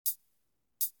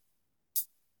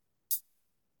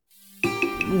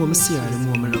more I see her, the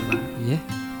more I love her. Yeah.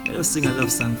 I just sing a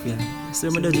love song for you. See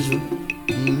what I do, Juju?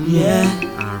 Yeah.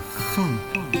 Our fun.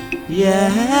 Yeah.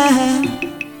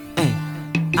 Hey.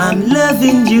 I'm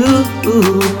loving you,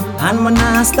 and when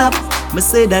I stop, me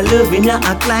say that loving you,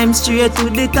 I climb straight to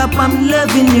the top. I'm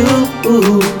loving you,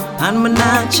 and when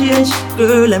I change,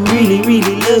 girl, I'm really,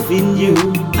 really loving you.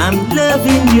 I'm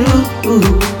loving you,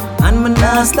 and when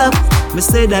I stop, me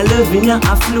say that loving you,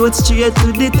 I float straight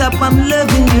to the top. I'm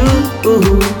loving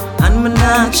you, and when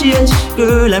I change,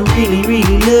 girl, I'm really,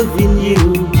 really loving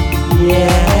you.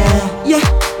 Yeah, yeah,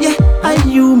 yeah, are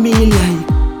you me like?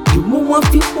 You want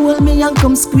to hold me and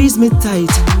come squeeze me tight.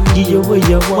 Give you what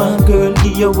you want, girl,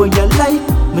 give you what you like.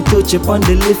 Me touch up on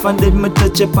the left and then me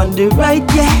touch up on the right.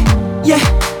 Yeah,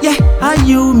 yeah, yeah, are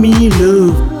you me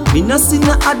love? Me no see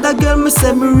no other girl, me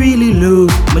say me really love.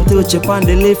 Me touch up on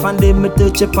the left and then me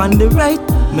touch up on the right.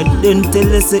 Me don't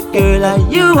tell us a girl, are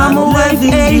you, I'm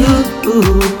loving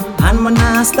you. And when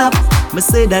I stop, me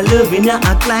say that loving you,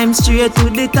 I climb straight to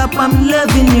the top. I'm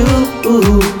loving you,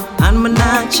 and when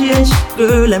I change,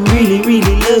 girl, I'm really,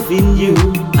 really loving you.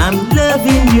 I'm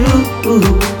loving you,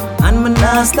 and when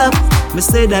I stop, me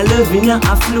say that loving you,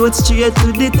 I float straight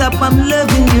to the top. I'm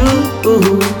loving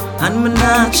you, and when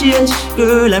I change,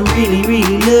 girl, I'm really,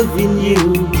 really loving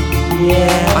you.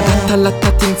 Yeah. I got a lot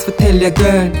of things to tell you,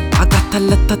 girl. I got a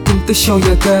lot of things to show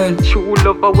you, girl. True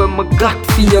love when me got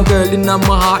for you, girl. In my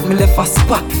heart, me left a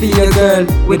spot for you, girl.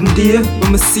 When dear,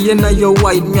 when me see you now you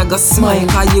white, me I go smile.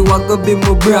 Cause you a go be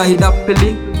my bride,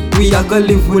 happily. We a go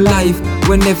live with life.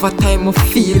 Whenever time I'm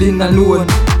feeling alone,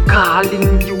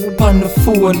 calling you on the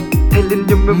phone, telling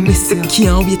you me miss you,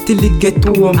 can't wait till you get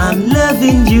home. I'm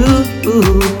loving you,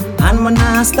 and when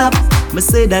I stop, me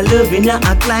say that loving you,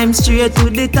 I climb straight to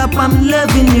the top. I'm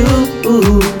loving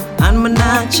you, and when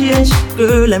I change,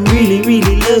 girl, I'm really,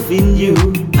 really loving you.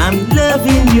 I'm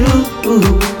loving you,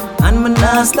 and when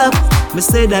I stop, me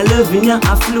say that loving you,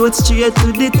 I float straight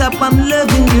to the top. I'm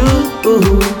loving you,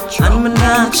 and when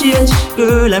I change,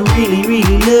 girl, I'm really,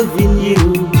 really loving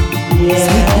you.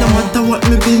 Yeah. No matter what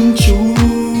me been through,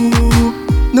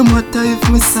 no matter if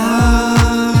me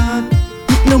sad,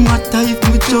 no matter if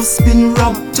me just been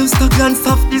robbed, just a glance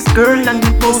of this girl and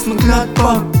it bust me glad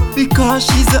back. Because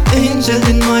she's an angel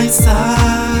in my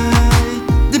sight,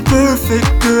 the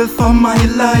perfect girl for my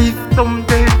life.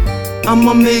 Someday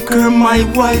I'ma make her my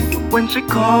wife. When she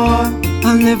call,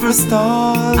 I'll never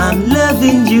stop. I'm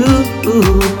loving you,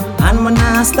 and when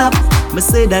I stop, me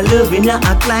say that loving you,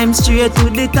 I climb straight to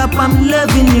the top. I'm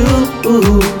loving you,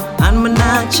 and when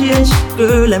I change,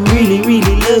 girl, I'm really,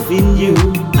 really loving you.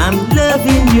 I'm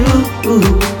loving you,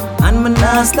 and when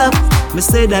I stop, me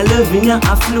say that loving you,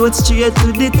 I float straight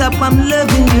to the top. I'm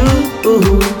loving you,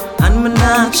 and when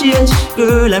I change,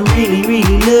 girl, I'm really,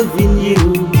 really loving you.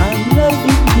 I'm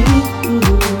loving you,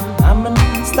 and when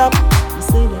I stop, me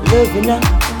say that loving you, I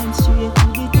climb straight to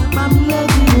the top. I'm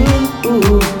loving you,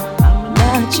 and when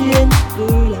I change,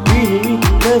 girl, I'm really,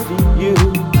 really loving you.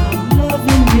 I'm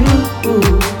loving you,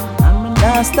 and when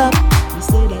I stop, me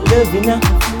say that loving you, I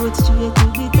float straight to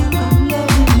the top. I'm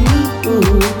loving you,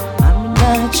 and when I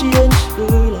change,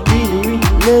 girl, I really, really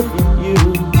love you.